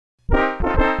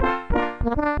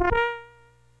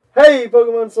Hey,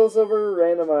 Pokemon SoulSilver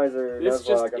randomizer. This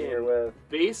just Nuzlocke, I'm here with.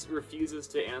 Base refuses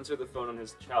to answer the phone on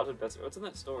his childhood best. What's in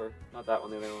that store? Not that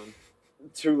one, the other one.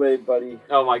 Too late, buddy.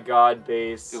 Oh my god,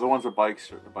 Base. The other ones are bikes,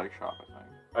 the bike shop, I think.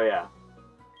 Oh yeah.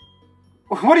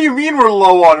 What do you mean we're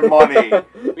low on money?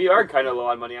 We are kind of low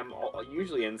on money. I'm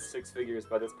usually in 6 figures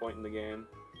by this point in the game.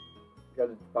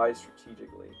 Gotta buy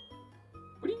strategically.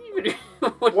 What do you even do?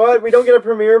 What? We don't get a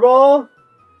Premier Ball?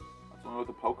 That's one with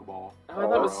the Pokeball. Oh, I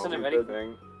thought it was send him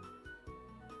anything.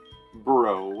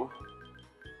 Bro.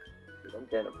 Dude, I'm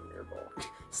getting a Premier Ball.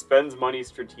 Spends money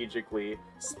strategically.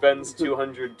 Spends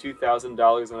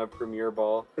 $2,000 on a Premier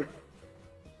Ball. If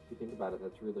you think about it,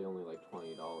 that's really only like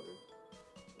 $20.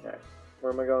 Okay.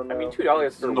 Where am I going now? I mean,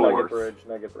 $2 for Nugget Bridge.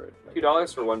 Nugget Bridge.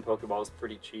 $2 for one Pokeball is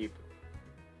pretty cheap.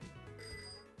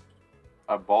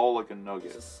 A ball like a This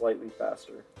nugget. is slightly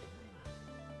faster.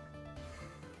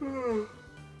 I'm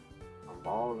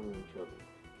balling in children.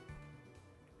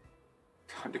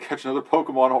 Time to catch another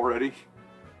Pokemon already.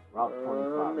 Route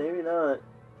 25. Maybe not.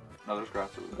 Another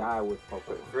Scratcher. Guy with But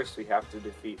Pokemon. first we have to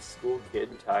defeat School Kid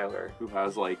Tyler. Who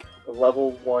has like A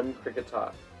level 1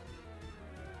 Kricketot.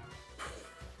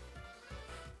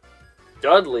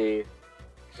 Dudley!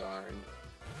 Darn.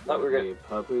 Thought we were gonna... The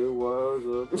puppy was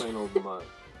a plain old mutt.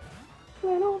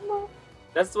 Plain old mutt.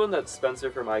 That's the one that Spencer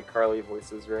from iCarly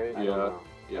voices, right? I Yeah. don't know.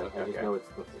 yeah, I just Okay. know it's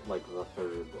the, like the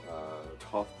third.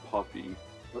 tough puppy.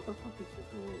 What the fuck is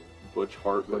his name? Butch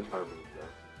Hartman. Butch Hartman.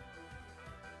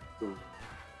 Yeah. Ooh.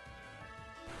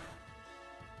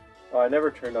 Oh, I never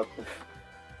turned up the...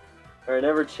 Or I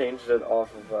never changed it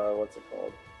off of, what's it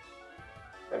called?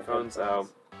 Headphones out.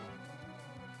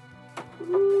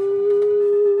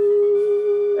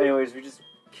 Anyways, we just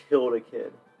killed a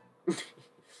kid.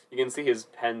 You can see his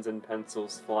pens and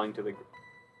pencils flying to the...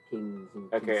 Kings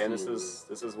and Okay, and Queens.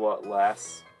 this is what,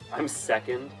 last... I'm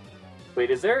second.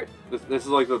 Wait, is there... This is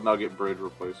like the Nugget Bridge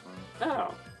replacement.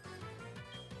 Oh.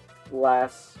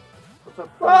 Last... What's up,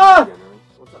 Ah! Generous?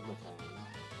 What's up, Matang?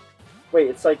 Wait,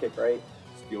 it's Psychic, right?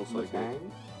 Steel Psychic. Matang?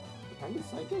 Matang is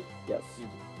psychic? Yes. You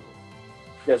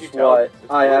Guess tell? what? It's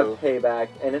I have blue. payback,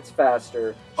 and it's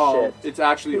faster. Oh, Shit. it's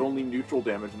actually only neutral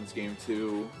damage in this game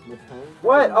too. Matang?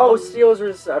 What? Oh, Steel's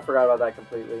resist. I forgot about that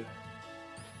completely.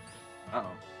 Oh.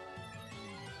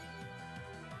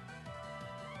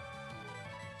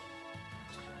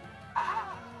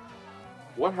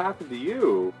 What happened to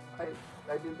you?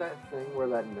 I did that thing where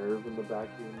that nerve in the back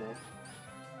of your neck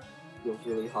feels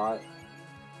really hot.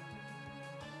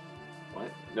 What?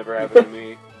 Never happened to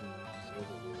me.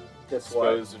 Guess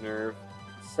what? Exposed nerve.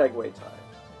 Segway time.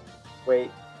 Wait.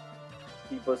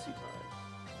 Be pussy time.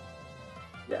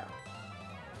 Yeah.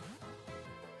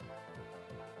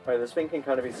 Alright, this thing can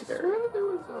kind of be I scary. swear there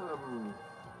was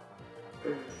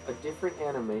a different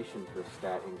animation for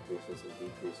stat increases and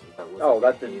decreases that was Oh,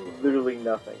 like that a did halo. literally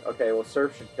nothing. Okay, well,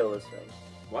 Surf should kill this thing.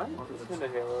 What? What's kind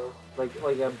of Halo?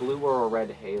 like a blue or a red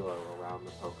halo around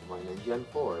the Pokemon in Gen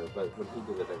 4, but when he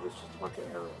did it, it was just a bunch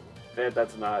of arrows.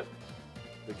 That's not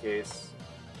the case.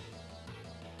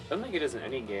 I don't think it is in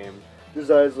any game. His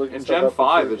eyes looking In stuff Gen up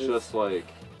 5, with it's surges. just like,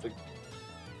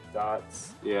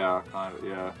 Dots. yeah, kind of,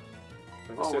 yeah.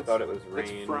 I just thought it was rain.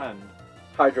 It's friend.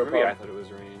 Hydro Maybe I Pump. thought it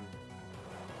was rain.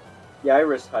 Yeah, I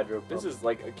risked Hydro Pump. This is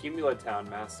like a Cumula Town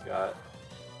mascot.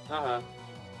 Uh-huh.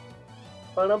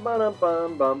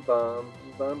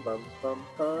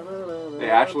 They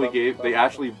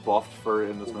actually buffed for it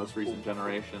in this most recent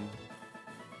generation.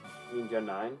 You mean Gen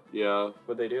 9? Yeah,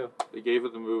 What'd they do? they gave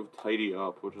it the move Tidy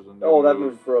Up, which is a new Oh, that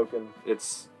move. move's broken.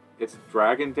 It's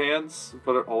Dragon Dance,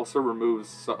 but it also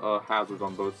removes hazards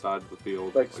on both sides of the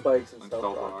field. Like spikes and like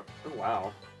Stealth Rock. Rock. Oh,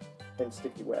 wow. And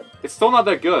Sticky Web. It's still not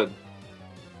that good,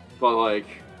 but like,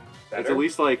 it's Better? at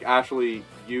least like actually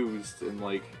used in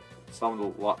like some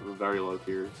of the very low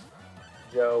tiers.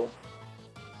 Joe.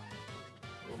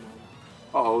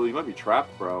 Oh, you might be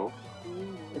trapped, bro.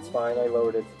 It's fine, I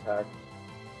lowered its attack.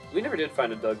 We never did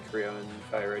find a Doug trio in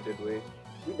Fire, did we?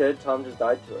 We did, Tom just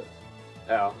died to it.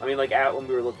 Oh, I mean, like when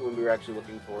we were actually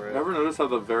looking for it. Never noticed how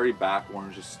the very back one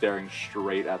is just staring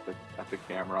straight at the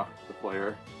camera, the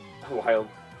player. Wild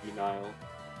Nile.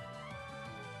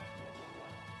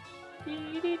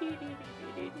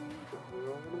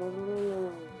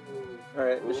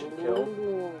 Alright, this should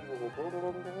kill.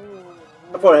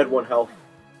 I thought I had 1 health.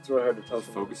 It's really hard to tell.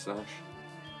 Just focus sash.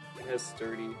 It has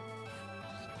sturdy.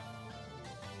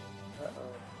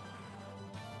 Uh-oh.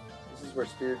 This is where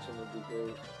Spiritomb would be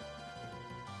great.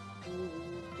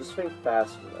 Just think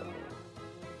faster than me.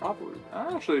 Probably.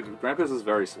 Actually, Grampus is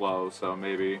very slow, so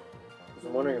maybe. Because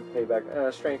I'm wondering if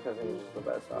Payback... Strength, I think, is just the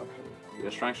best option. Yeah,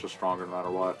 Strength's just stronger no matter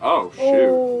what. Oh, shoot.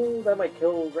 Oh. Ooh, that might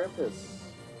kill Grampus.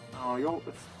 Oh,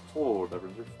 it's total whatever.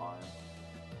 You're fine.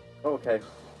 Oh, okay.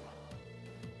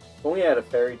 If only I had a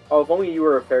fairy. Oh, if only you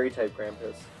were a fairy type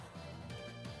Grampus.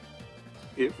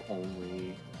 If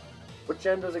only What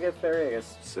gen does it get fairy? I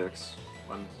guess 6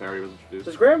 when fairy was introduced.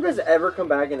 Does Grampus ever come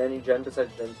back in any gen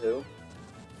besides Gen 2?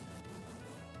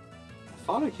 I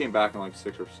thought it came back in like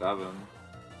 6 or 7. I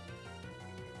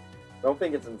don't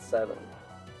think it's in 7.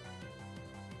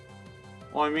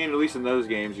 Well, I mean, at least in those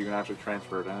games, you can actually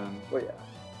transfer it in. Well, yeah.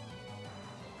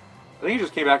 I think it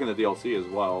just came back in the DLC as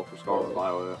well for Scarlet and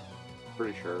Violet.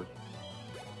 Pretty sure.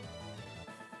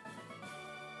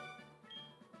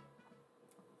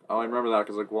 Oh, I remember that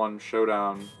because like one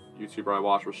Showdown YouTuber I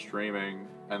watched was streaming,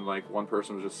 and like one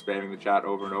person was just spamming the chat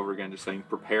over and over again, just saying,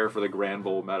 "Prepare for the Grand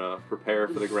Bowl meta. Prepare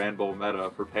for the Grand Bowl meta.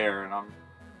 Prepare." And I'm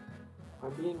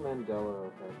being Mandela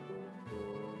affected.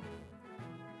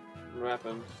 What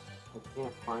happened? I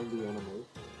can't find the animation.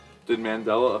 Did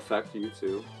Mandela affect you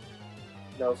too?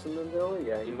 Nelson Mandela?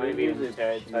 Yeah. He might be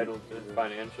entitled to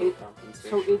financial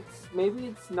compensation. So maybe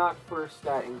it's not for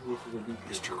stat increases or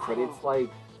decreases, but it's like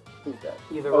Who's that?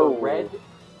 either a red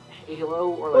halo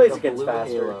or Well, like it a gets blue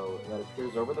faster. halo that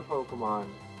appears over the Pokemon,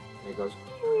 and it goes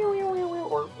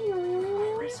or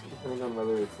depending on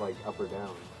whether it's like up or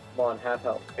down. Come on, half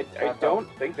health. I don't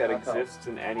think that Half health. exists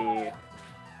in any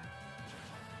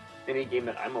game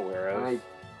that I'm aware of. And I'm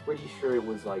pretty sure it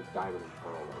was like Diamond and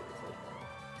Pearl. Like, it's like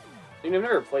I mean, I've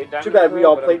never played Diamond. Too bad and we Pearl,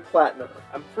 all but played Platinum.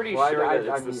 I'm pretty well, sure I that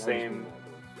it's mean, the same.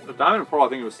 The Diamond and Pearl, I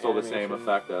think it was still the same Animation.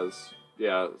 effect as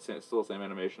it's still the same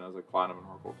animation as like Platinum and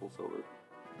Heart Gold, SoulSilver.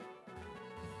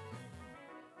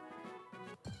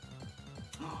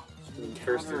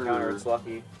 First encounter, it's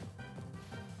lucky.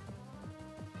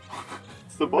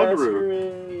 It's the bug root.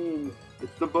 Masquerade.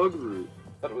 It's the bug root. I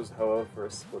thought it was Ho-Oh for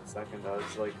a split second. I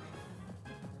was like,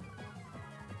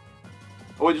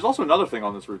 Oh wait, there's also another thing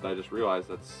on this route that I just realized.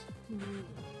 That's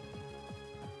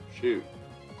shoot.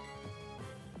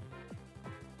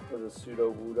 Was a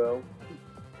pseudo Wudo.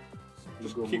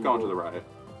 Just keep going to the right.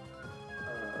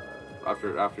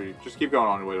 After you just keep going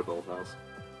on your way to Bill's house.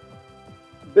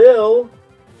 Bill,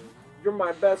 you're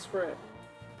my best friend.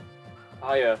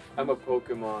 Hiya, I'm a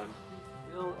Pokemon.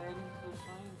 Bill and the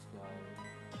science guy.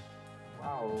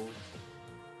 Wow.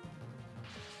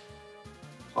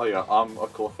 Oh yeah, I'm a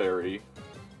Clefairy.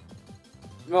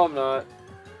 No, I'm not.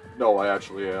 No, I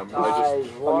actually am. I'm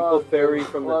Clefairy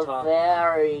from the top.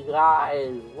 Clefairy,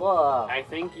 guys, look. I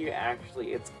think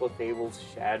it's Clefable's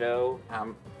shadow.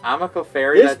 I'm a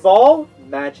Clefairy This ball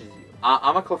matches you.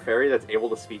 I'm a Clefairy that's able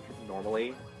to speak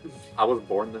normally. I was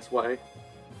born this way.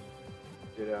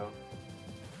 You know.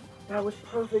 That was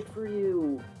perfect for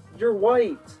you. You're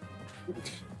white.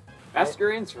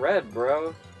 Masquerade's red,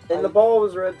 bro. And the ball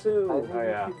was red I too. think Oh,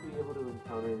 yeah. you should be able to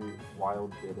encounter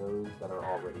wild Dittos that are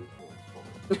already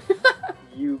transformed.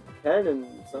 You can in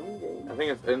some games. I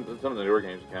think it's in some of the newer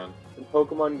games you can. In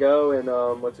Pokemon Go and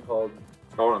what's it called?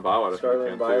 Scarlet and Violet. I think Scarlet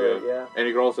you and can Violet, too, yeah. And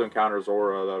you can also encounter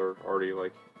Zora that are already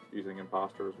like using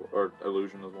imposters or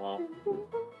illusion as well.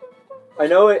 I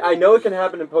know it can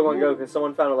happen in Pokemon Go because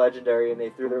someone found a legendary and they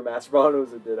threw their Master Ball and it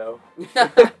was a Ditto.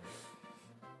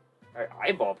 Alright,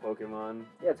 eyeball Pokemon.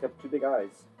 Yeah, it's got 2 big eyes.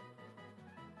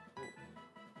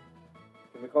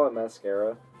 Can we call it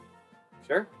Mascara?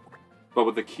 Sure. But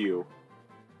with the Q.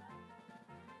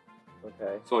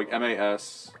 Okay. So like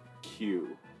MASQ. Okay,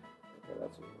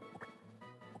 that's what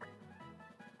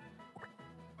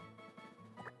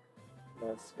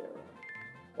Mascara.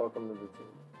 Welcome to the team.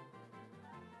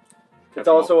 It's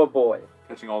also a boy.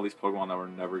 Catching all these Pokemon that we're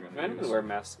never going I to didn't use. wear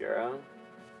mascara.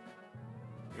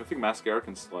 You think Mascara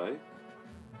can slay?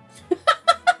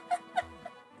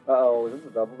 Uh-oh, is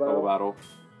this a double battle? Double battle.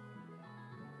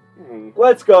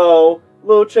 Let's go!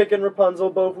 Little Chick and Rapunzel,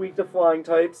 both weak to flying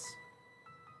types.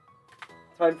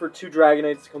 Time for 2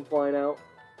 Dragonites to come flying out.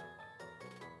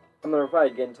 I'm gonna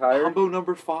fight, getting tired. Combo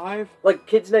number 5? Like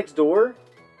Kids Next Door?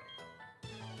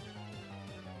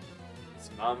 It's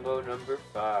Mambo number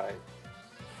 5.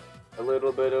 A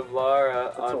little bit of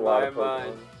Lara That's a on lot my of Pokemon.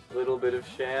 mind. A little bit of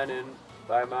Shannon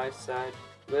by my side.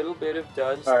 A little bit of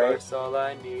Dunsparce, Alright. that's all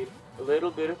I need. A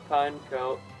little bit of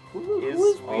Pinecoat. Who Is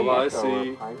is all I Pineco or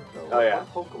see. Pineco? Oh, yeah.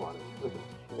 What Pokemon is this?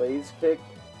 Blaze Kick.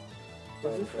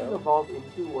 Does this thing evolve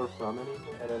into or from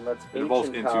anything? And then let's It evolves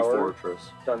Ancient into Power. Fortress.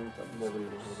 Dun, Never dun.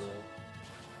 even heard of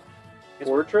that.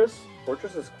 Fortress?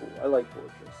 Fortress is cool. I like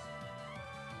Fortress.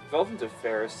 Evolved into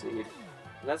Ferroseed.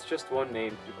 And that's just one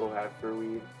name people have for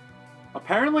weed.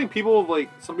 Apparently,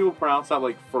 some people pronounce that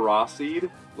like Ferocid,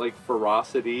 like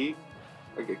Ferocity,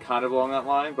 like kind of along that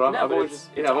line. But No, I've but always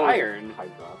it's I've always- iron.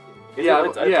 Hydroxy. Yeah,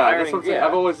 It's yeah. That's ironing- what I'm saying. yeah.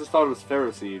 I've always just thought it was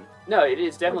Ferroseed. No, it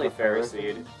is definitely Like a ferret?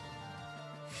 Ferroseed.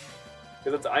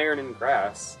 Because it's iron and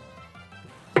grass.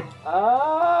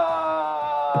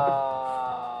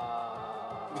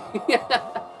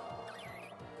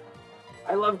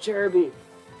 I love Cherubi.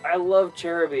 I love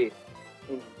Cherubi.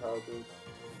 Ancient Power Boost.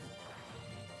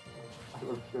 I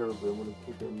don't care, but I'm gonna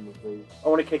kick it in the face. I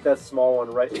want to kick that small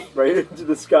one right into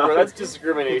the sky. Bro, that's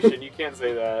discrimination. You can't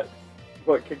say that.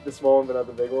 What, kick the small one but not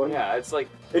the big one? Yeah, it's like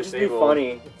It'd just be disabled.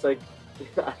 funny. It's like,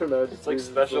 I don't know. It's like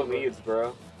special needs,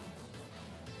 bro.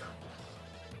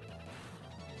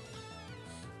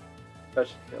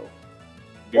 Special kill.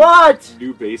 New- What?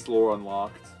 New base lore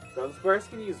unlocked. Dunsparce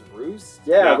can use Roost?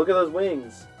 Yeah, Yeah. look at those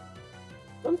wings.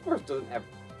 Dunsparce doesn't have...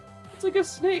 It's like a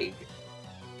snake.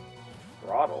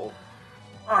 Throttle.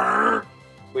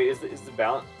 Wait, is the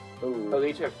balance... Ooh. Oh, they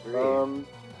each have 3.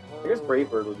 I guess Brave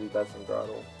Bird would be best in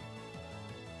Throttle.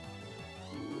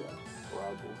 Yes.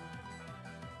 Fraggle.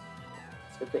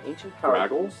 Let's get the Ancient Power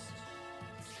Fraggle? Boost.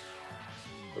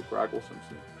 The Graggle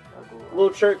Simpson. Fraggle.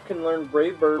 Little Chirp can learn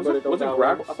Brave Bird, but it don't was it got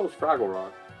Graggle? wings. I thought it was Fraggle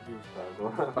Rock. Use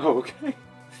Fraggle. Oh, okay.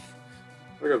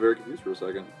 I got very confused for a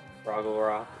second. Froggle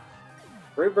Rock.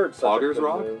 Brave Bird's such Fogger's a good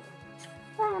Rock? move.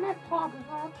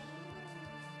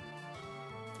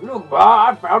 Look,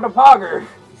 Bob, I found a pogger.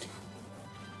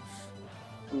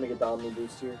 I'm gonna get the Omni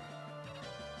Boost here.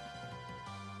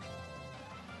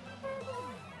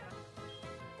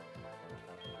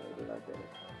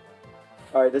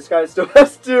 Alright, this guy still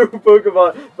has 2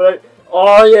 Pokemon, but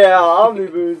oh yeah, Omni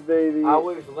Boost, baby. I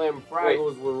wish them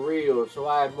Fraggles were real, so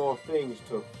I had more things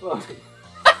to fuck.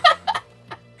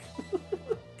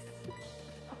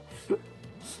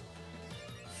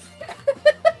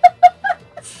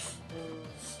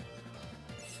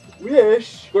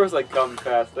 Wish. Of course I come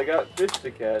fast. I got fish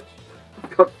to catch.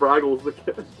 Got Fraggles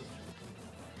again.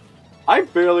 I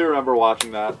barely remember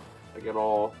watching that, like, at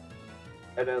all.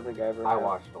 I don't think I ever I have.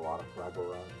 watched a lot of Fraggle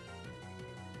Rock.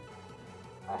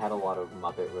 I had a lot of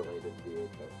Muppet-related VHS.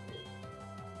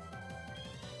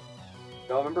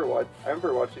 No, I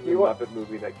remember watching the You what? Muppet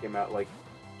movie that came out, like,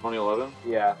 2011?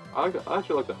 yeah, I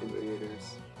actually like that in movie.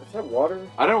 theaters. Is that water?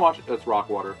 I didn't watch it. It's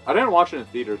Rockwater. I didn't watch it in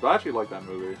theaters, but I actually like that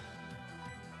movie.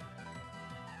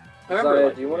 I remember Zaya,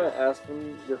 liking do you want it. to ask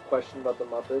him your question about the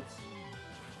Muppets?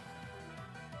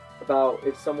 About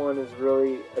if someone is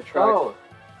really attractive.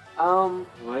 Oh,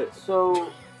 What? so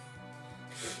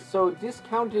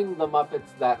discounting the Muppets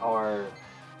that are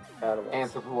Animals.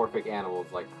 anthropomorphic animals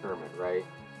like Kermit, right?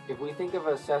 If we think of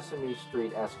a Sesame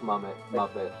Street-esque Muppet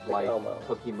like Elmo.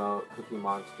 Cookie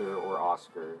Monster or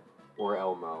Oscar or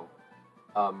Elmo,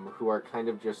 who are kind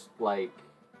of just like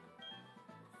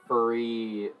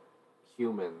furry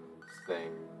humans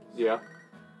things. Yeah.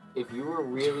 If you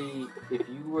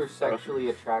were sexually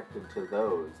attracted to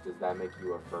those, does that make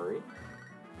you a furry?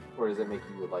 Or does it make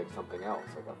you like something else,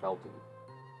 like a felty?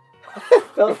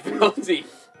 Felty.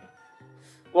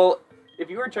 Well, if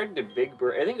you were attracted to Big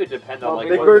Bird, I think it would depend on, like,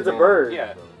 Big what- Bird's a bird.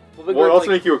 Yeah. Well, Big Well, it Bird's, also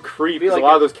like, make you a creep, be because like a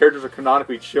lot a- of those characters are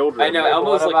canonically children. I know.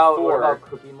 Elmo's what like 4. What about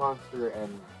Cookie Monster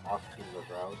and Austin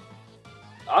McGraw?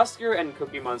 Oscar and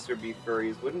Cookie Monster be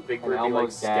furries. Wouldn't Big And Bird be, like,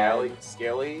 Elmo's dad.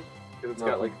 scaly? Because it's No,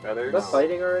 got, like, Is feathers? that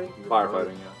fighting already?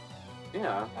 Firefighting, yeah.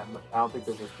 Yeah. I don't think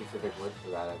there's a specific word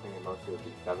for that. I think it mostly would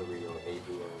be feathery or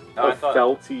aviary. Oh, I thought-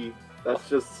 Felty. That's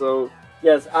just so...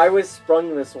 Yes, I was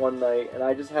sprung this one night, and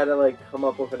I just had to like come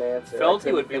up with an answer. I Felty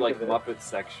couldn't would be, think like, of it. Muppet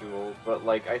sexual, but,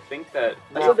 like, I think that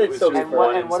I if thought they'd it was still be just furry. one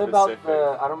And in what about specific-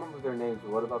 the? I don't remember their names.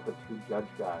 But what about the 2 judge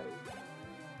guys?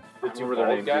 the I two don't remember their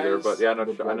bald names either, guys? but yeah, I know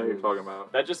The who you're judges. talking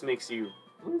about. That just makes you...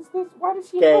 What is this? Why does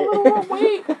he Okay. have a little?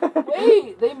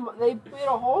 Wait! They made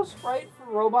a whole sprite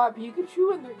for Robot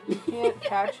Pikachu, and you can't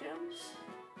catch him.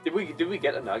 Did we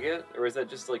get a nugget? Or is that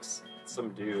just, like, some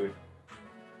dude?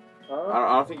 Huh?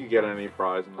 I don't think you get any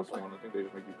prize in this one. I think they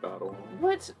just make you battle.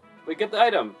 What? We get the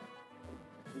item.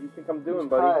 What do you think I'm doing, Use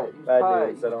buddy? cut, Bad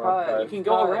use news. I cut, don't use have cut, cut. You can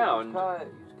go use around. Cut, use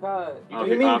cut. You I don't can-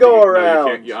 think- mean I don't go think you- no, around?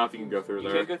 you can't, yeah, I don't think you can go through You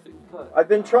there. can't go through... Cut. I've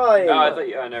been trying. No, I thought...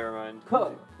 Yeah, never mind.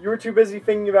 Cut. You were too busy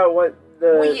thinking about what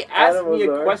the We asked animals me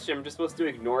a are. question. I'm just supposed to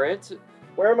ignore it.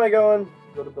 Where am I going?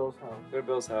 Go to Bill's house. Go to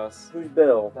Bill's house. Who's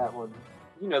Bill? That one.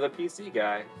 You know, the PC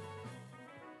guy.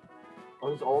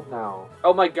 Oh, he's old now.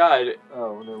 Oh my god.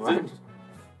 Oh, never mind.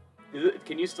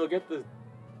 Can you still get the...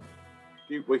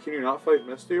 Wait, can you not fight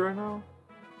Misty right now?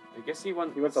 I guess he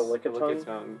wants... He wants a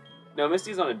lick-a-tongue? No,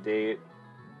 Misty's on a date.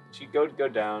 She go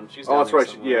down. She's Oh, down that's there right.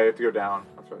 Yeah, somewhere. you have to go down.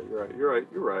 That's right. You're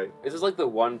right. This is like the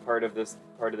one part of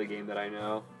the game that I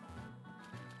know.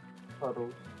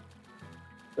 Puddles.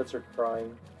 That's her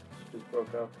crying. She just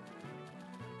broke up.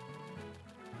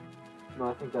 No,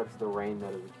 I think that's the rain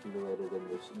that is accumulated in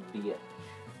this ditch.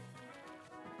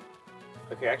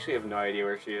 Okay, I actually have no idea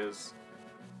where she is.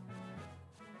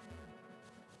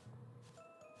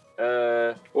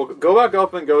 Well, go back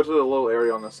up and go to the little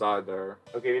area on the side there.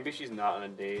 Okay, maybe she's not on a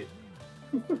date.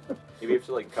 Maybe you have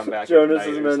to like come back. Jonas' at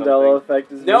night or Mandela something.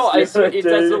 effect is No, just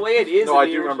that's the way it is. No, in I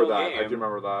the do remember original that. Game. I do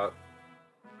remember that.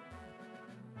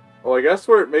 Well, I guess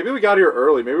maybe we got here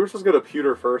early. Maybe we're supposed to go to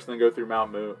Pewter first and then go through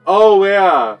Mount Moon. Oh,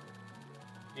 yeah!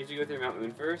 Did you go through Mount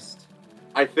Moon first?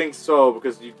 I think so,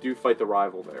 because you do fight the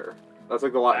rival there. That's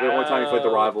like the only time you fight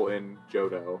the rival in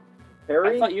Johto.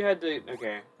 Harry? I thought you had to.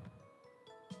 Okay.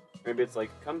 Maybe it's like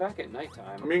come back at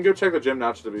nighttime. I mean, go check the gym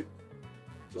now just to be.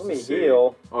 Let me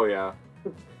heal. Oh yeah.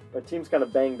 My team's kind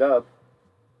of banged up.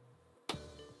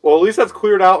 Well, at least that's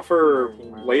cleared out for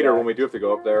later when we do have to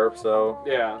go up there. So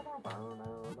Yeah.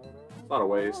 it's not a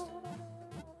waste.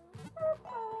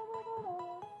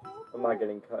 I'm not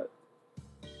getting cut.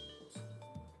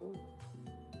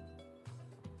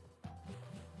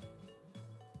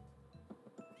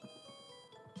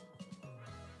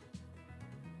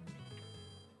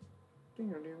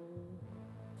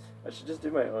 I should just do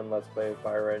my own Let's Play of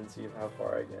Fire Red and see how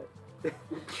far I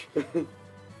get.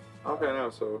 Okay, no,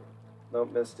 so.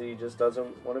 Nope, Misty just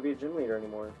doesn't want to be a gym leader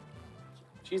anymore.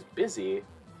 She's busy.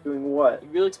 Doing what? You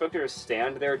really expect her to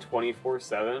stand there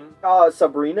 24/7?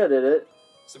 Sabrina did it.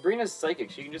 Sabrina's psychic.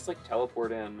 She can just like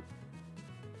teleport in.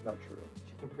 Not true.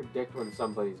 She can predict when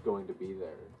somebody's going to be there.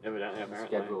 Evidently, And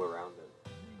apparently. schedule around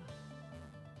it.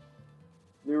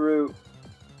 New route.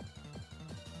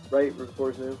 Right, route 4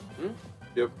 is new.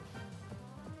 Yep.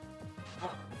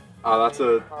 That's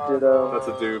a Ditto. that's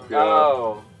a dupe. Yeah.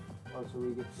 Oh. Oh, so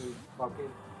we get to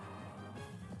fucking.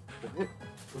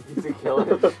 We get to kill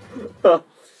it.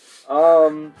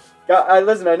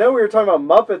 Listen, I know we were talking about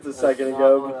Muppets a second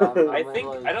ago. I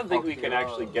don't think we can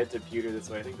actually get to Pewter this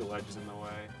way. I think the ledge is in the way.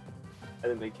 I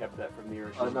think they kept that from the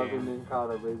original Another game.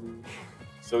 Ninkata, baby.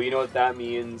 So you know what that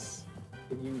means?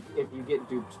 If you get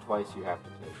duped twice, you have to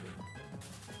take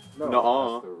it. No.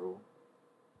 Nuh-uh. That's the rule.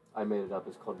 I made it up.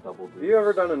 It's called double dupe. Have you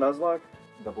ever done a Nuzlocke?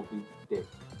 Double dupe dick.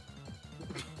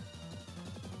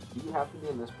 Do you have to be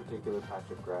in this particular patch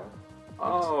of grass?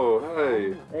 Oh,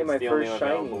 hey. Hey, It's my the only first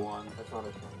available shiny. one. That's not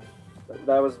a shiny.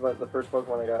 That was the first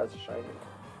Pokemon I got as a shiny.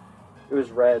 It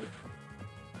was red.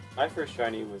 My first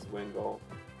shiny was Wingull.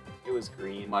 It was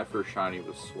green. My first shiny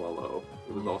was Swallow.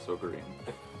 It was also green.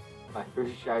 My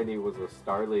first shiny was a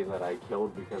Starly that I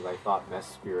killed because I thought Mess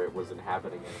Spirit was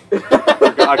inhabiting it.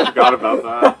 I forgot about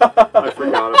that. I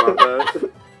forgot about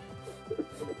that.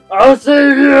 I'll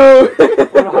save you!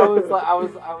 But I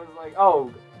was like,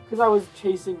 oh, because I was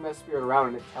chasing Mess Spirit around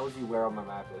and it tells you where on the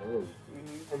map it is.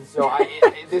 And so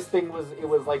this thing was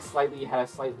had a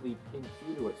slightly pink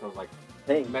hue to it, so I was like,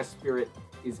 Pink. Mess Spirit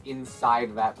is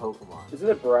inside that Pokemon. Isn't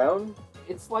it brown?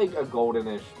 It's like a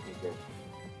goldenish, pinkish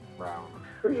brown.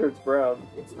 Pretty sure it's brown.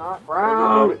 It's not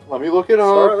brown. Let me look it up.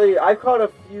 Starly, I've caught a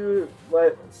few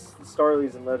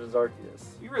Starlies in Legends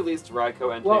Arceus. You released Raikou,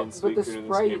 Entei, Well, and but the Suicune in this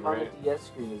sprite game, on right? the DS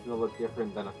screen is going to look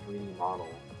different than a 3D model.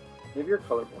 Maybe you're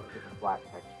colorblind. With flat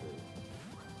textures.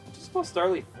 Just spell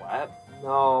Starly flat.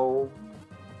 No.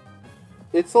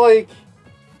 It's like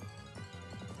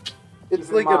Keep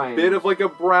in a mind- bit of like a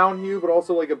brown hue, but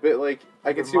also like a bit like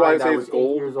I can see why I say it's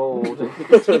gold. 8 years old.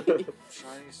 Shiny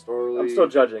Starly. I'm still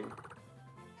judging.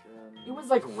 It was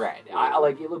like red.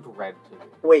 It looked red to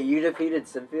me. Wait, you defeated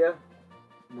Cynthia?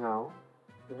 No.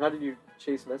 Then how did you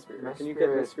chase Mesprit? Mesprit- Can you get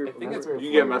Mesprit? I from think it's- Mesprit?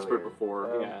 You can get Earlier. Mesprit before.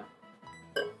 Oh. Yeah.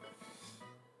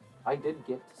 I did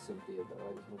get to Cynthia though.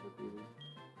 I just never beat her.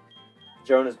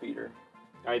 Jonas beat her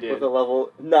I with did. a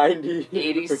level 90.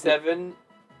 87.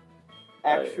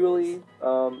 Actually. I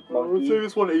would say Monkey.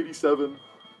 this one 87.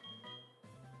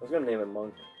 I was gonna name him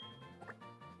Monk.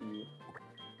 E.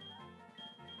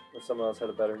 But someone else had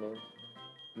a better name.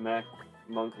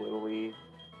 Monk Little E.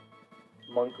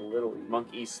 Monk Little E. Monk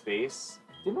E Space.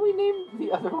 Didn't we name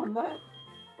the other one that?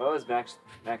 What was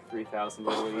Mac 3000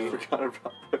 Little I E? forgot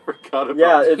about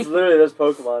Yeah, it's literally this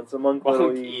Pokemon. So Monk Little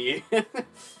Monk E. E.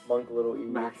 Monk Little E.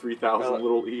 Mac 3000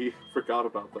 little E. Forgot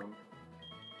about them.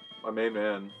 My main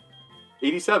man.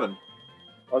 87.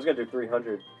 I was gonna do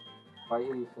 300. By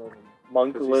 87.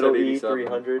 Monk 'Cause you Little said E 87.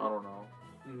 300. I don't know.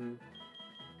 Mm-hmm.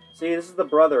 See, this is the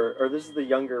brother, or this is the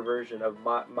younger version of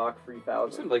Mach It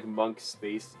 3000. seemed like Monk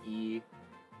Space E.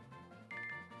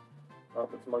 Oh,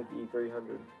 it's Monk E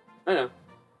 300. I know.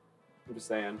 I'm just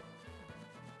saying.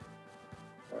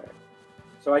 Alright.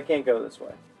 So I can't go this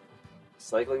way.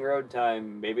 Cycling road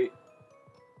time, baby.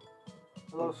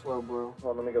 Hello, slow bro.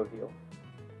 Hold on, let me go heal.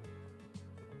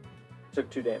 Took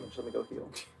 2 damage, let me go heal.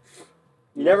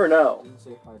 You never know. Didn't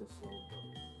say hi to Slowpoke.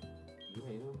 You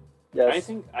hate him? Yes. I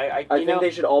think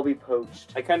they should all be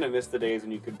poached. I kind of miss the days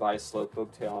when you could buy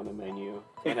Slowpoke tail on a menu.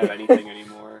 Can't have anything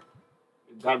anymore.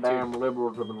 Goddamn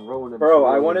liberals have been ruining. Bro,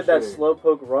 I wanted that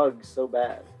Slowpoke rug so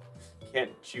bad.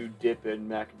 Can't you dip in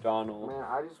McDonald's? Man,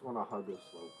 I just want to hug a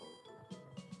Slowpoke.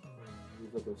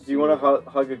 Like Do you want to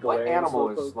hug a Galarian What animal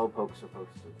Slowpoke? is Slowpoke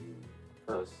supposed to be?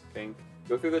 Pink.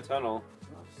 Go through the tunnel.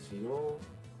 A seal?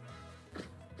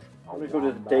 I'm gonna go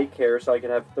to the daycare so I can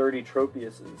have 30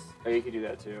 Tropiuses. Oh, you could do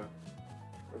that too.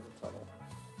 Where's the tunnel?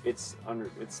 It's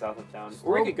south of town.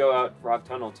 Or we could go out Rock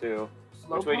Tunnel too.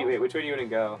 Which way do you want to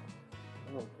go?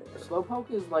 I don't care.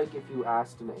 Slowpoke is like if you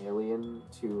asked an alien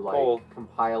to like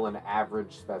compile an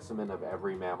average specimen of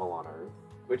every mammal on Earth.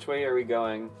 Which way are we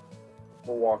going?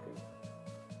 We're walking.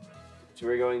 So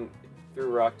we're going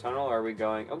through Rock Tunnel, or are we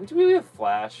going... Oh, do we have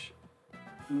Flash?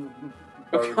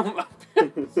 Oh,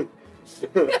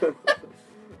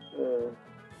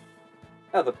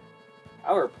 the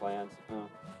power plant. Oh.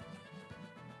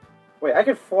 Wait, I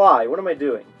could fly. What am I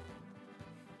doing?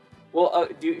 Well,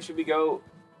 should we go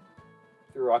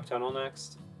through Rock Tunnel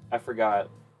next? I forgot.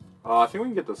 I think we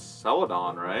can get the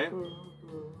Celadon, right?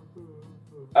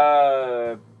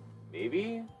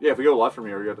 Maybe? Yeah, if we go left from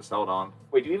here, we get the Celadon.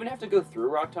 Wait, do we even have to go through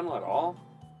Rock Tunnel at all?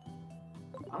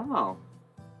 I don't know.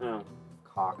 No.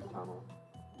 Cock Tunnel.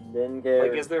 Then get...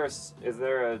 Like, is there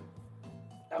a...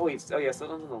 Oh, wait. Oh, yeah,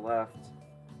 Celadon's on the left.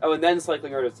 Oh, and then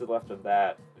Cycling Road is to the left of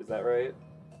that. Is that right?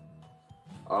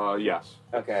 Yes.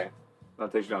 Okay.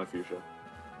 That takes you down to Fuchsia.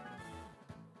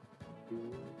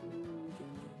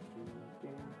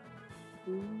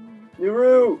 New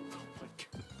route!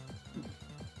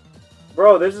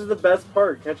 Bro, this is the best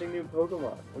part, catching new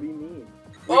Pokemon. What do you mean?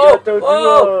 We got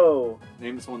Doduo!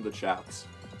 Name this one the Chats.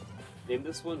 Name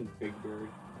this one Big Bird.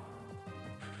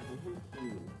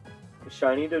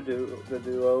 Shiny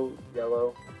Doduo,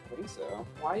 yellow. I think so.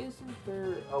 Why isn't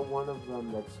there a one of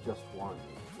them that's just one?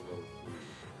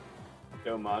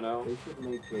 Domano. They should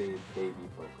make a baby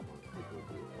Pokemon for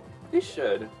Doduo. They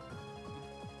should.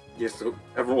 Yeah, so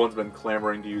everyone's been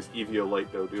clamoring to use Eviolite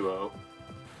Doduo.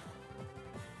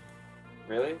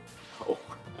 Really? Oh.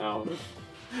 Oh.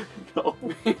 No.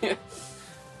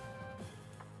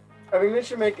 I think they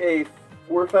should make a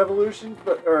fourth evolution,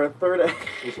 or a third...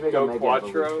 They should make Go a Mega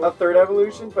Quattro. Evolution. A third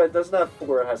evolution, but it doesn't have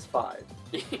 4, it has 5.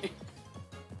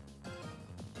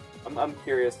 I'm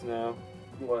curious now.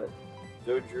 What?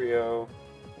 Dodrio.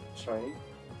 Shiny?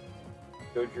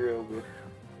 Dodrio with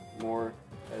more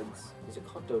heads. Is it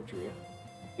called Dodrio?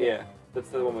 Yeah, that's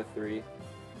the one with 3.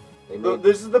 They made,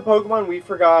 This is the Pokemon we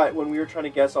forgot when we were trying to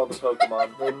guess all the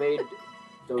Pokemon. they made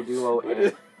Doduo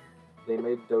and... They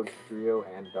made Dodrio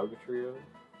and Dugtrio.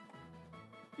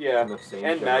 Yeah, in the same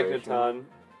and generation. Magneton.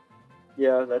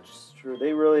 Yeah, that's true.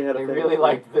 They really had a They thing really with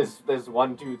liked this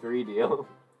 1, 2, 3 deal.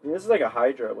 I mean, this is like a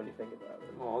Hydra when you think about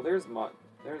it. Oh, there's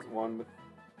one with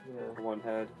Yeah. one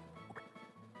head.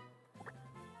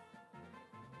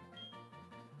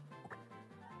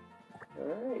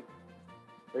 Alright.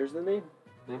 There's the name.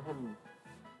 Name him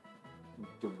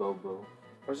Dubobo.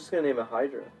 I was just gonna name it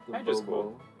Hydra. Hydra's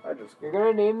cool. Hydra's You're cool.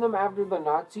 gonna name them after the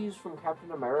Nazis from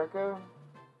Captain America?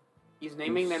 He's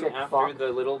naming them sick after fuck. the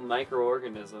little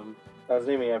microorganism. I was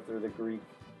naming after the Greek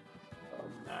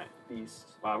Nice.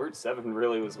 beast. Wow, Route 7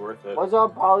 really was worth it. What's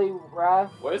up, Polyrath?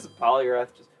 What is a Polyrath?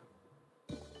 Just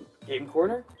Game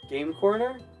Corner? Game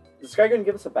Corner? Is this guy gonna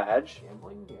give us a badge?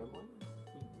 Gambling?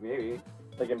 Maybe.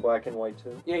 Like in black and white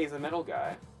too? Yeah, he's a metal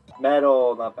guy.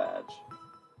 Metal, not badge.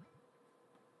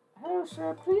 Hello,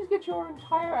 sir. Please get your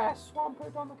entire ass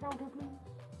Swampert on the counter, please.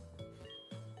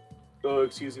 Oh,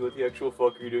 excuse me, what the actual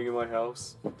fuck are you doing in my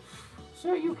house?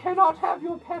 Sir, you cannot have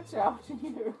your pets out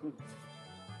here.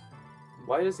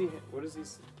 Why does he... What is he...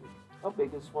 How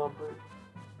big is Swampert?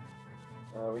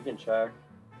 We can check.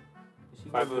 Is he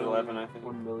 5'11", I think.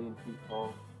 1 million feet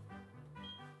tall.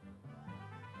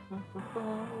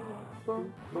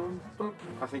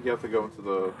 I think you have to go into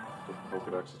the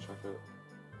Pokedex to check it.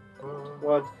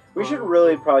 What? We should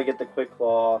really probably get the Quick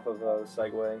Claw off of the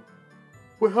Segway.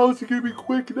 Well, how is it gonna be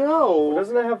quick Well, now?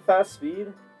 doesn't it have fast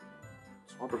speed?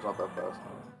 Swampert's not that fast.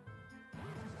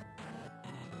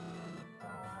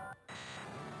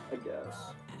 I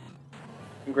guess.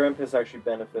 And Grandpa's actually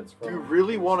benefits from... Do you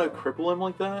really from want to stuff. cripple him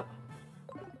like that?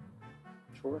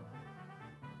 Sure.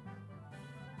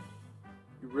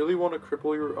 You really want to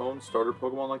cripple your own starter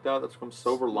Pokemon like that? That's become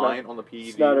so reliant on the PEDs.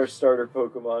 It's not our starter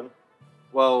Pokemon.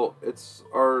 Well, it's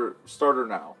our starter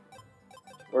now.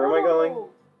 Where am I going? Oh.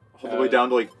 All the way down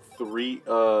to like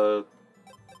 200...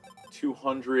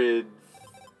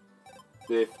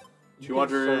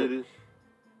 200...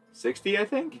 60, I You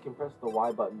think? can press the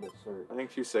Y button to search. I think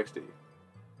 260.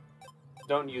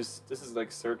 Don't use. This is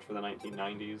like search for the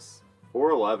 1990s.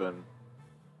 411.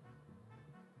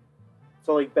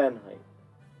 So like Ben height.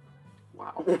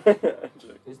 Wow.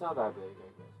 Dude, He's not that big, I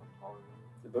guess. I'm taller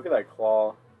than him. look at that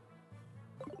claw.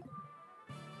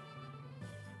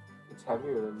 It's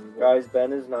heavier than me. Guys,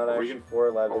 Ben is not Are we actually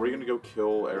 4'11". Are we gonna go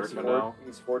kill Erica now?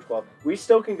 He's 4'12". We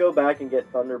still can go back and get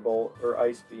Thunderbolt or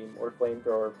Ice Beam or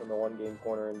Flamethrower from the one game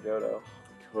corner in Johto.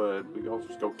 Could. We could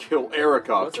just go kill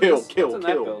Erica. What's Kill, in kill, What's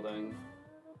in kill. that building?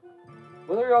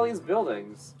 What are all these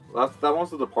buildings? That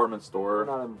one's the department They're store.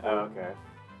 not Oh, important. okay.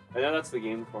 I know that's the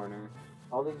game corner.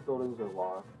 All these buildings are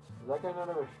locked. Does that guy not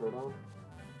have a shirt on?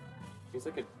 He's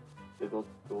like a little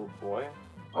boy.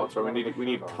 Oh, so we need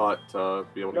cut to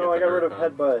be able to get No, I to got rid of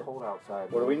Erica. Headbutt. It's cold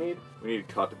outside. What do we need? We need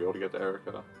cut to be able to get to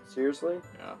Erica. Seriously?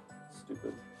 Yeah.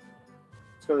 Stupid.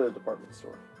 Let's go to the department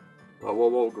store.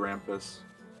 Whoa, Grampus.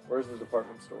 Where's the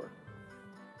department store?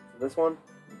 This one?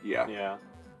 Yeah. Yeah.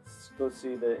 Let's go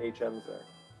see the HMs there.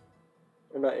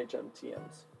 Or not HM,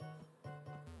 TMs.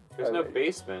 There's no Alright.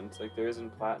 basement like there is in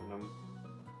Platinum.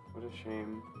 What a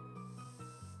shame.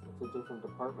 It's a different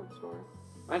department store.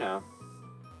 I know.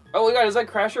 Oh my god, is that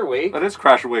Crasher Wake? That is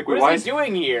Crasher Wake. What Why is he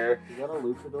doing here? Is that a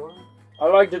luchador? I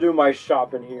like to do my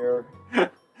shopping here.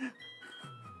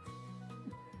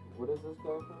 What is this guy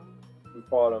from? We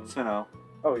fought him. Sinnoh.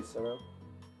 Oh, he's Sinnoh.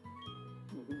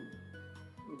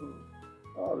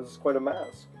 Oh, this is quite a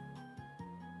mask.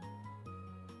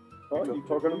 Oh, you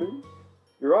talking to me?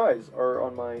 Your eyes are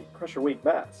on my Crusher Weak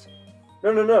mask.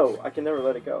 No, I can never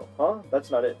let it go. Huh?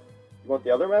 That's not it. You want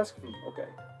the other mask? Okay.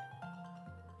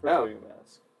 Crusher Oh. Weak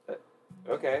mask.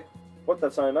 Okay. What,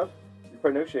 that's not enough? You're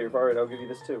quite negotiator. Alright, I'll give you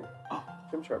this too.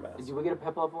 Chimchar mask. Did we get a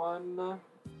pep level on?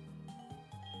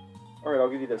 Alright, I'll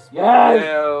give you this. Yes!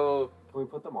 Ew. Can we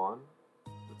put them on?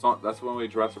 That's when we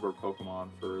dress up our Pokemon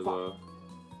for the...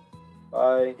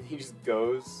 Bye. He just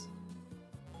goes.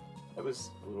 That was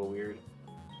a little weird.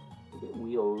 We get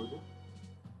wheeled.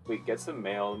 Wait, get some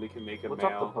mail and we can make a What's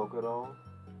up mail. the Pokédoll?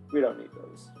 We don't need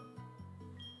those.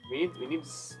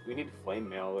 We need flame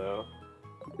mail though.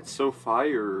 It's so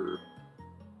fire.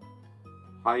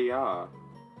 Hiya.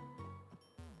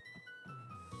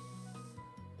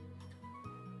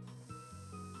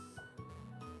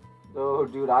 Oh,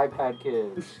 dude, iPad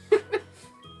kids. They're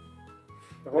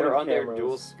They're holding on their cameras.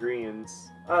 dual screens.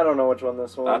 I don't know which one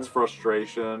this one. That's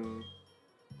frustration.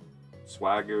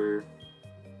 Swagger.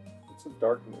 It's a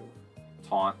dark move.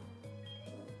 Taunt.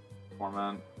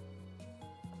 Torment.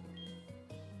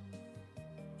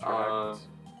 Tracked.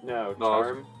 No, No,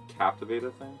 charm. Captivate, I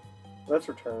think. That's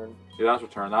return. Yeah, that's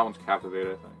return. That one's Captivate, I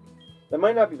think. That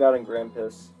might not be bad in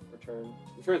Grampus. Return.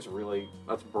 I'm sure it's really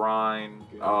That's Brine.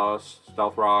 Good.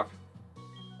 Stealth Rock.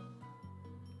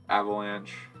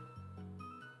 Avalanche.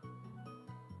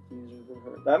 Easier than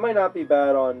her. That might not be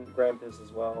bad on Grampus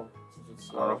as well. Since it's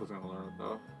I don't know if slow. it's gonna learn it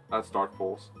though. That's Dark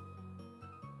Pulse.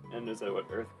 and is that what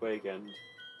earthquake and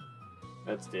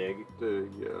that's dig. Yeah.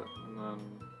 And then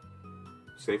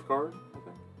Safeguard, I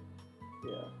think.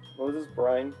 Yeah. What was this,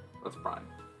 Brine? That's Brine.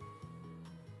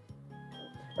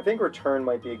 I think return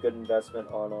might be a good investment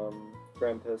on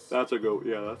Grampus. That's a go.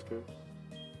 Yeah, that's good.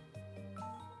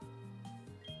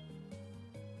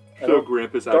 I So don't-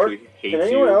 Grampus Dark- actually hates Can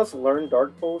anyone you. else learn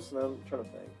Dark Pulse? No, I'm trying to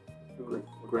think. Who would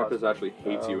Grampus possibly- actually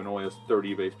hates you and only has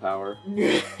 30 base power.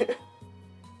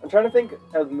 I'm trying to think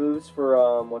of moves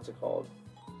for what's it called?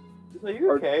 Are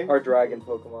you okay? Our dragon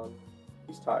Pokemon.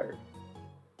 He's tired.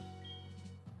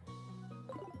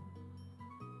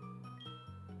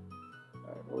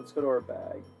 Alright, well, let's go to our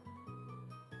bag.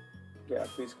 Yeah,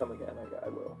 please come again. I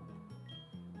will.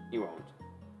 You won't.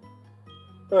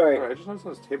 Alright. Alright, I just noticed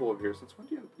on this table over here. Since when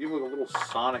do you have like a little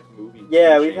Sonic movie?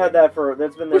 Yeah, we've keychain? had that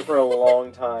that's been there for a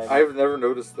long time. I've never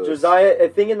noticed this. Josiah, I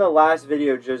think in the last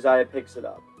video, Josiah picks it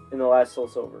up. In the last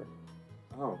SoulSilver.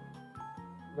 Oh.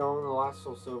 No, in the last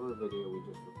SoulSilver video, we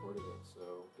just recorded it,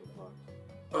 so get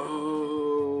fucked.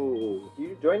 Oh.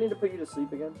 Do I need to put you to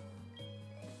sleep again?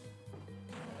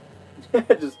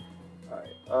 Just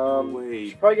alright. Wait.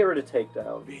 Should probably get rid of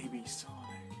takedown. Baby Sonic.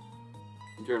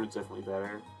 Return is definitely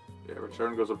better. Yeah,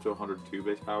 return goes up to 102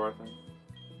 base power, I think.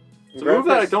 It's a Grampus- move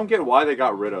that I don't get why they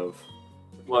got rid of.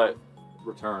 What?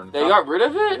 Return. They got rid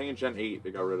of I it? think in Gen 8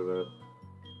 they got rid of it.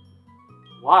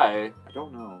 Why? I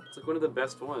don't know. It's like one of the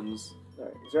best ones.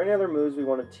 Alright, is there any other moves we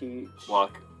want to teach?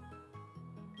 Luck.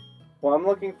 Well, I'm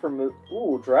looking for move.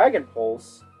 Ooh, Dragon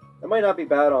Pulse. That might not be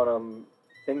bad on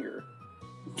Finger.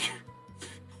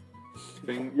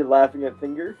 Thing. You're laughing at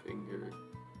Finger? Finger.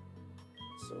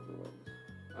 Silverwind.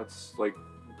 That's like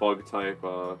bug type,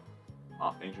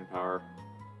 ancient power.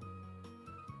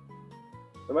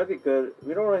 That might be good.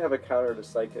 We don't really have a counter to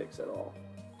psychics at all.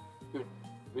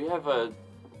 We have a...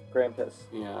 Grampus.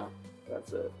 Yeah.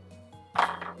 That's it.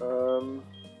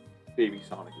 Baby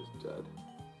Sonic is dead.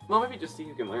 Well, maybe just see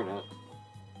who can learn it.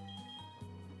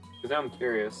 Because now I'm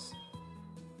curious.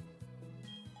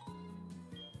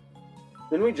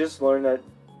 Didn't we just learn that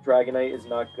Dragonite is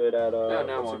not good at,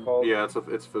 no what's one. it called? Yeah,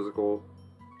 it's physical.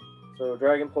 So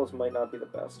Dragon Pulse might not be the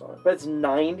best on it. But it's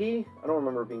 90? I don't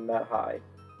remember it being that high.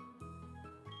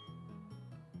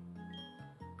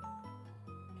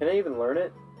 Can I even learn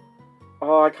it?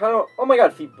 Oh, I kind of... Oh my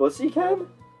god, Feebussy can?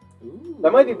 Ooh.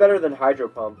 That might be better than Hydro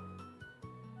Pump.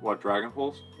 What, Dragon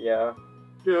Pulse? Yeah.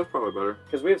 Yeah, that's probably better.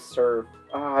 Because we have Serve.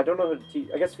 I don't know who to teach.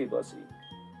 I guess Feebussy.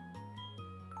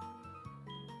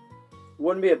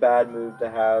 Wouldn't be a bad move to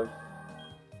have.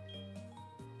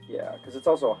 Yeah, because it's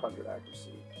also 100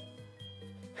 accuracy.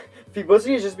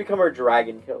 Feebussy has just become our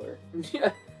dragon killer.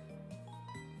 Yeah.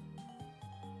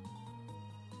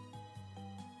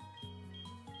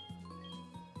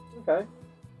 Okay.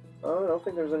 I don't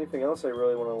think there's anything else I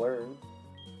really want to learn.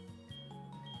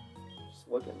 Just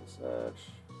looking, Snatch.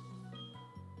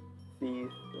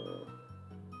 Thief.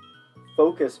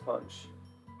 Focus Punch.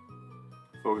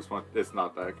 Focus Punch, it's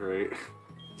not that great.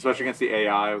 Especially against the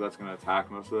AI that's going to attack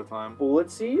most of the time.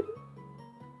 Bullet Seed?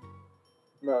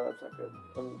 No, that's not good.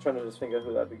 I'm trying to just think of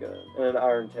who that'd be good in. And an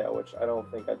Iron Tail, which I don't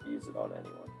think I'd use it on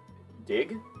anyone.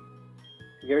 Dig?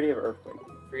 You already have Earthquake.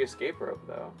 Free escape rope,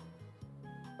 though.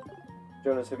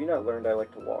 Jonas, have you not learned I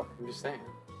like to walk? I'm just saying.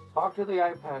 Talk to the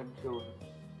iPad to him.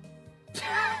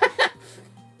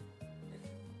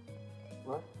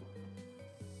 What?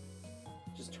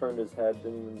 Just turned his head,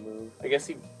 didn't even move. I guess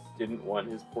he didn't want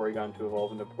his Porygon to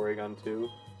evolve into Porygon 2.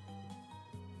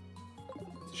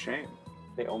 It's a shame.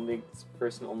 This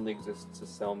person only exists to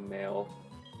sell mail.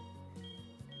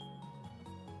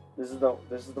 This is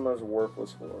the most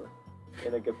worthless floor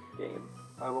in a good game.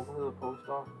 I welcome to the post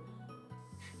office.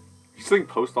 You think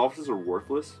post offices are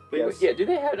worthless? Yes. Yeah, do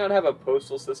they not have a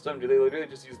postal system? Do they literally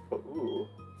just use ooh.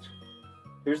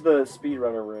 Here's the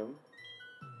speedrunner room.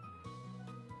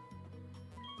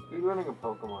 Speedrunning a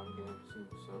Pokemon game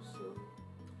seems so silly.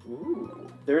 Ooh.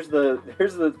 There's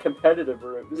the competitive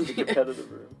room. This is the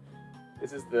competitive room.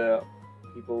 This is the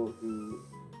people who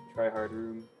try hard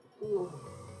room. Ooh.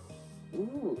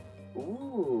 Ooh.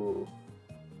 Ooh.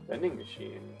 Vending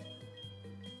machine.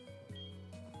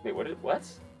 Wait, what?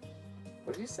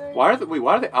 What did he say? Why do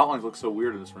the outlines look so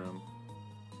weird in this room?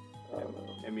 I don't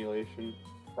know. Emulation.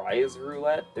 Prize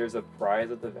roulette? There's a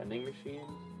prize at the vending machine?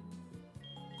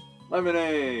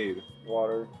 Lemonade!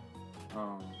 Water.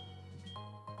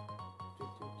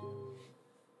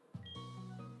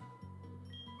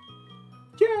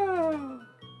 Yeah!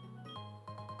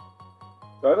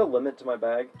 Do I have a limit to my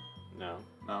bag? No.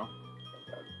 No.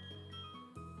 Okay.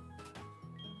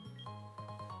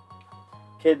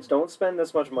 Kids, don't spend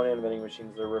this much money on vending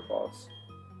machines. They're rip-offs.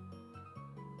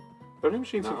 Vending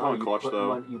machines are kind of clutch,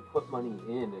 though. You put money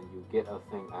in and you get a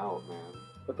thing out, man.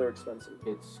 But they're expensive.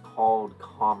 It's called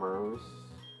commerce.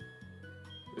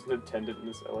 There's an attendant in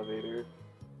this elevator.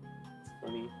 It's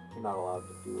funny. You're not allowed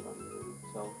to do it on your own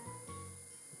self.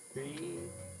 3,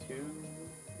 2,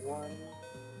 1.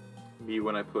 Me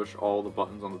when I push all the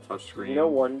buttons on the touch screen. You know,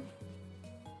 one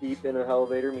beep in an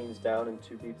elevator means down and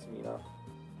two beeps mean up.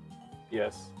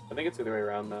 Yes. I think it's the other way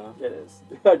around, though. It is.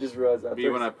 I just realized that. Me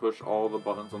when I push all the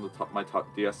buttons on the my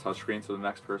DS touchscreen, so the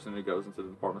next person who goes into the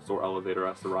department store elevator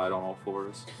has to ride on all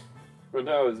fours. One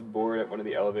time I was bored at one of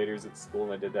the elevators at school,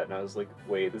 and I did that, and I was like,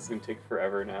 wait, this is going to take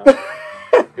forever now.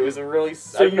 It was a really...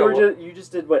 So you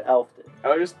just did what Elf did. I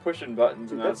was just pushing buttons,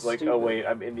 Dude, and I was that's like, stupid. oh wait,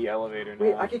 I'm in the elevator now.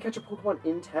 Wait, I could catch a Pokemon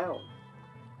in town.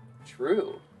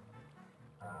 True.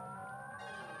 I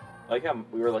like how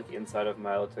we were like inside of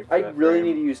Milotic. I really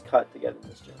need to use Cut to get in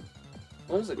this gym.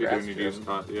 What is it? We do need to use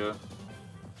Cut, yeah.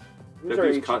 Who's They our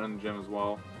use H- Cut in the gym as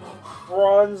well.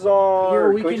 Bronzor!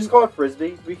 Here, we Can we can- just call it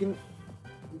Frisbee? We can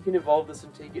evolve this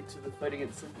and take it to the fight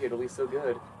against Cynthia. It'll be so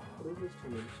good. What is this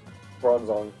turn?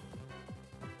 Bronzong.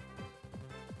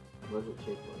 What is it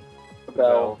shaped like? A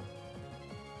bell.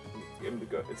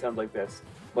 It sounds like this.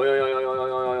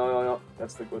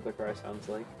 That's what the cry sounds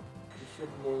like. You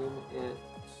should name it,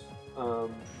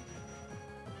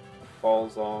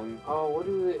 Ballzong. oh, what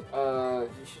do they,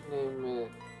 you should name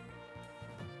it...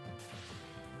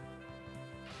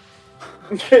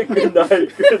 Good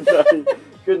night, good night.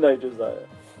 Good night, Josiah.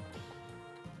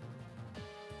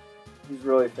 He's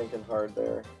really thinking hard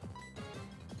there.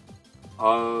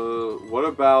 What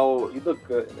about You look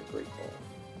good in a great ball.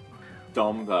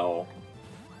 Dumbbell?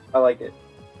 I like it.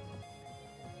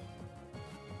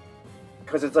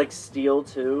 Because it's like steel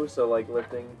too, so like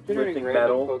lifting Generating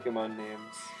metal. random Pokemon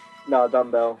names. No,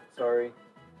 dumbbell. Sorry.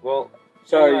 Well,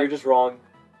 Sorry, hang on. you're just wrong.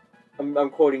 I'm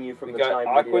quoting you from We the got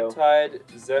time video. Aquatide,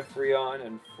 Zephyrion,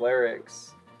 and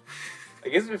Flarix. I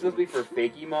guess it's supposed to be for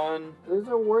Fakemon. There's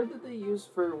a word that they use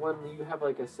for when you have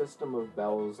like a system of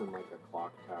bells and like a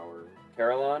clock tower.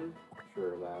 Carolon?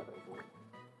 Sure, that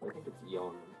I think it's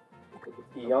Eon. I think it's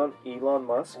Elon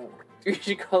Musk? Oh, You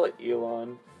should call it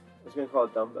Elon. I was gonna call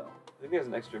it dumbbell. I think there's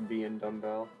an extra B in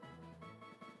dumbbell.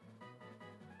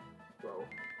 bro.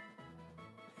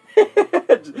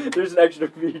 There's an extra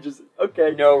V. Just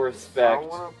okay. No I respect.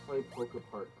 want to play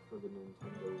Pokepark for the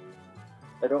Nintendo Wii.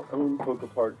 I don't own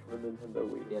Poképark for the Nintendo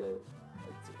Wii. Get it?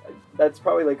 That's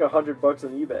probably like $100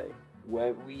 on eBay.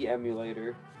 Wii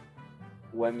emulator.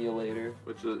 Wemulator.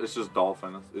 Which is it's just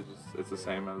Dolphin. It's the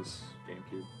same as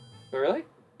GameCube. Oh, really?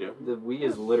 The Wii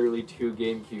is literally 2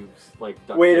 GameCubes. Like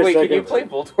Wait a Wait, second. can you play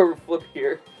Voltorb Flip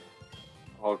here?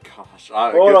 Oh gosh!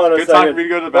 Hold on a good time second. for me to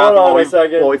go to the Hold bathroom on a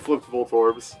second. while he flipped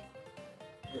Voltorbs.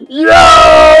 Yo! Good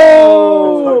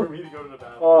time for me to go to the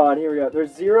bathroom. Hold on, here we go.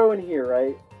 There's 0 in here,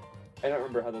 right? I don't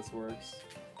remember how this works.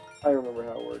 I remember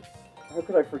how it works. How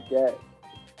could I forget?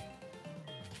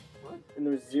 What? And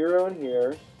there's 0 in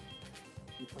here.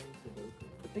 You playing Sudoku?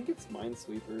 I think it's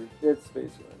Minesweeper. It's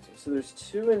Space Ranger. So there's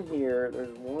 2 in here.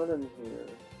 There's 1 in here.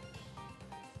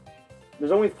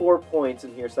 There's only 4 points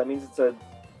in here, so that means it's a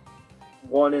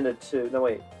 1 and a 2. No,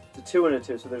 wait. It's a 2 and a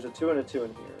 2, so there's a 2 and a 2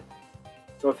 in here.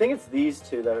 So I think it's these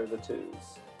 2 that are the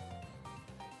 2s.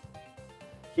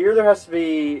 Here there has to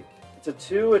be... It's a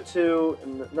 2,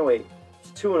 and... No, wait.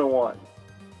 It's 2 and a 1. So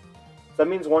that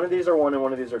means one of these are 1 and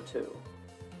one of these are 2.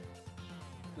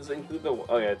 Does it include the...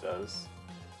 Oh, yeah, it does.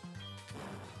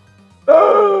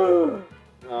 Oh!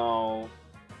 No.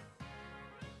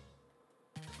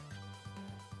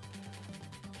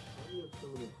 Why do you have so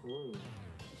many coins?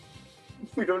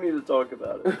 We don't need to talk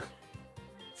about it.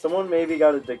 Someone maybe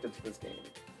got addicted to this game.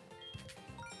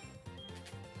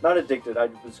 Not addicted. I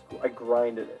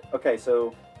grinded it. Okay,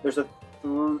 so there's a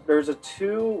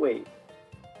 2. Wait,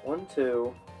 1,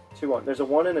 2, 2, 1. There's a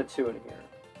 1 and a 2 in here.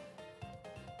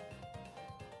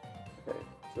 Okay,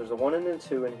 so there's a 1 and a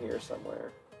 2 in here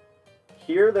somewhere.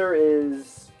 Here there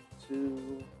is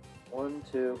 2, 1,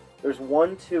 2. There's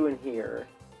 1, 2 in here.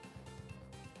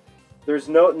 There's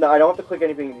no. I don't have to click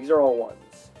anything. These are all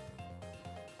 1s.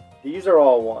 These are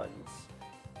all 1s.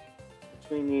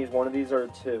 Between these, one of these are a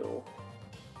 2.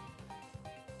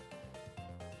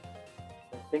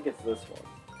 I think it's this one.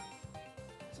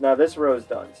 So now this row is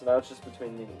done. So now it's just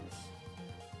between these.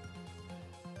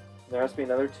 There has to be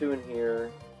another 2 in here.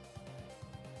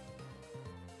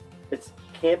 It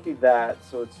can't be that,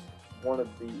 so it's one of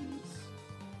these.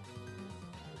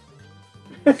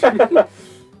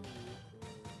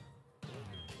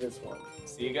 This one.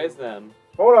 See you guys then.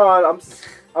 Hold on,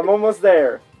 I'm almost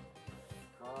there.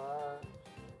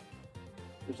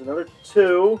 There's another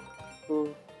 2.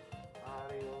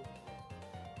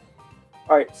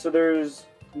 Alright, so there's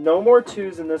no more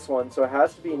 2s in this one, so it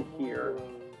has to be in here.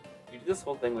 You did this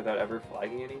whole thing without ever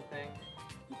flagging anything?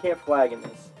 You can't flag in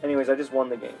this. Anyways, I just won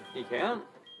the game. You can't?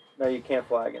 No, you can't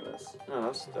flag in this. Oh,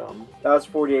 that's dumb. That was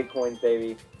 48 coins,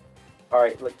 baby.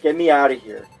 Alright, look, get me out of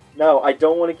here. No, I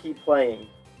don't want to keep playing.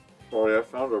 Oh yeah, I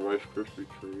found a Rice Krispie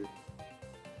treat.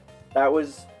 That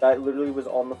literally was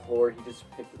on the floor. He just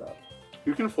picked it up.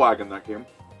 You can flag in that game.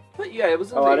 But yeah, it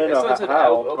was. Oh, I didn't know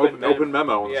how. Open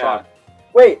memo on the Yeah. side.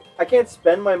 Wait, I can't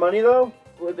spend my money though?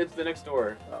 Well, it's the next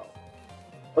door. Oh.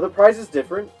 Are the prizes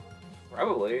different?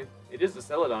 Probably. It is the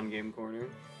Celadon game corner.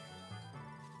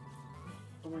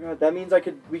 Oh my god, that means we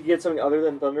could get something other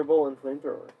than Thunderbolt and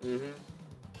Flamethrower. Mm-hmm.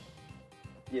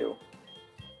 You.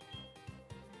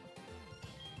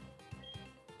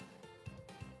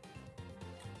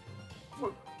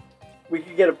 We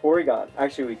could get a Porygon.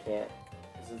 Actually, we can't.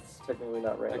 Because it's technically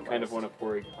not I randomized. kind of want a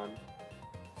Porygon.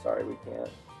 Sorry, we can't.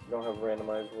 We don't have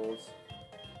randomized rules.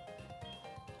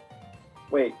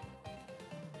 Wait.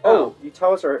 Oh, you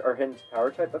tell us our hidden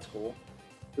power type? That's cool.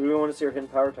 Who do we want to see our hidden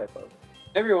power type of?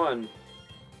 Everyone.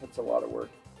 That's a lot of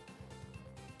work.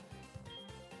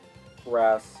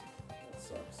 Grass. That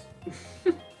sucks.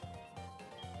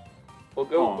 We'll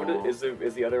go. Aw. Is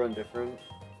the other one different?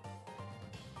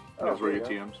 Those were there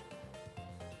you go. ATMs.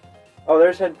 Oh,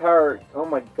 there's head power. Oh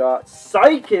my god.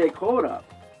 Psychic! Hold up.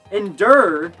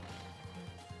 Endure?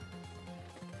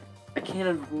 I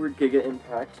can't afford Giga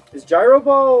Impact. Is Gyro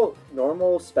Ball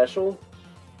normal special?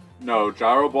 No,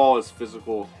 Gyro Ball is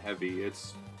physical heavy.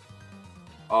 It's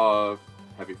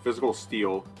heavy. Physical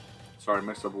steel. Sorry, I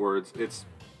mixed up words. It's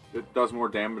It does more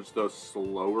damage the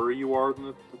slower you are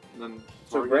than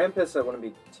So target. Grampus, that wouldn't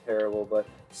be terrible, but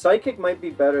Psychic might be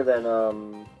better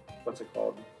than what's it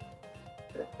called?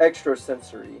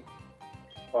 Extrasensory.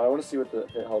 Oh, I want to see what the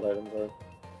held items are.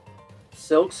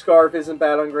 Silk Scarf isn't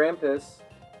bad on Grampus.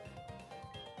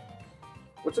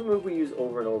 What's a move we use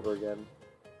over and over again?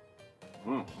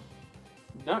 Hmm.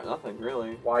 No, nothing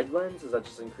really. Wide Lens? Does that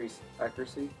just increase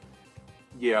accuracy?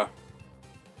 Yeah.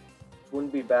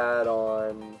 Wouldn't be bad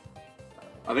on...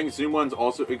 I think Zoom Lens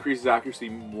also increases accuracy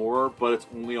more, but it's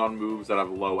only on moves that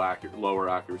have lower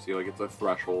accuracy. Like, it's a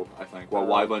threshold, I think. While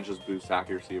Wide Lens just boosts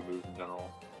accuracy of moves in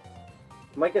general.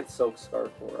 Might get Silk Scarf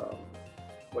for,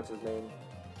 what's his name?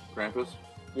 Krampus?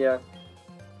 Yeah.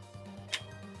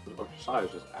 Oh, Sai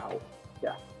is just out.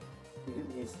 Yeah.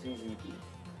 He's EP.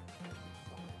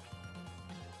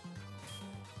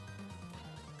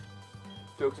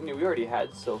 Jokes on you, we already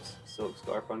had Silk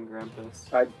Scarf on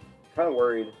Grampus. I'm kind of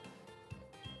worried.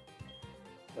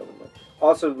 Never mind.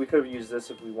 Also, we could have used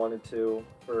this if we wanted to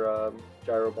for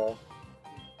Gyro Ball.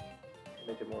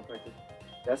 Make it more effective.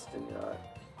 Destiny not.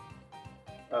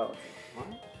 Oh. What?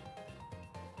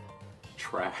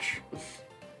 Trash.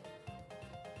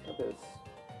 What is?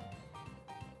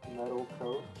 Metal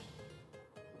coat.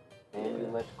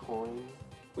 Amulet coin.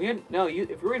 We had no. If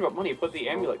you're worried about money, put the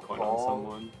amulet coin on Ball.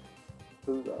 someone.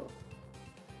 Who though?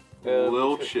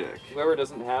 Lil chick. Whoever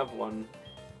doesn't have one.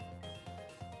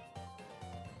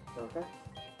 Okay.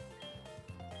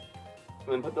 And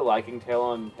then put the liking tail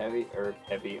on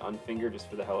heavy on finger just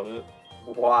for the hell of it.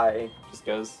 Why? Just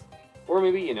goes. Or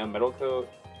maybe metal coat.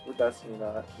 With Destiny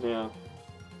not. Yeah.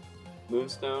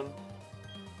 Moonstone.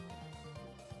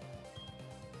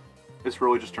 This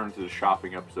really just turned into a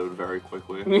shopping episode very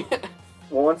quickly.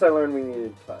 Well, once I learned we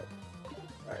needed 5.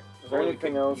 Alright. Is there Or we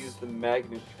anything could else? Use the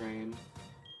magnet train.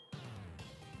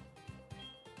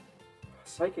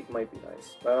 Psychic might be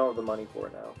nice, but I don't have the money for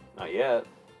it now. Not yet.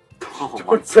 Oh my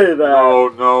Don't say that. No,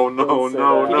 no, no, Don't say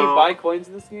no, that. Can you no. buy coins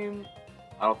in this game?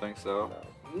 I don't think so.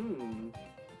 Hmm.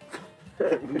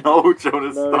 No,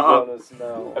 Jonas, No, stop. Jonas,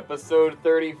 no. Episode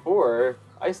 34.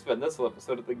 I spent this whole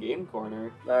episode at the game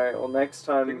corner. Alright, well, next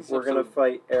time think it's we're gonna episode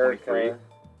fight 23. Erica.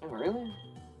 Oh, really?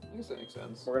 I guess that makes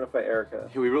sense. We're gonna fight Erica.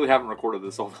 Yeah, we really haven't recorded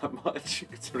this all that much,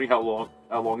 considering how long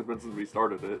it's been since we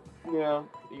started it. Yeah,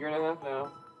 a year and a half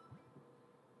now.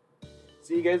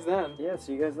 See you guys then. Yeah,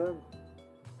 see you guys then.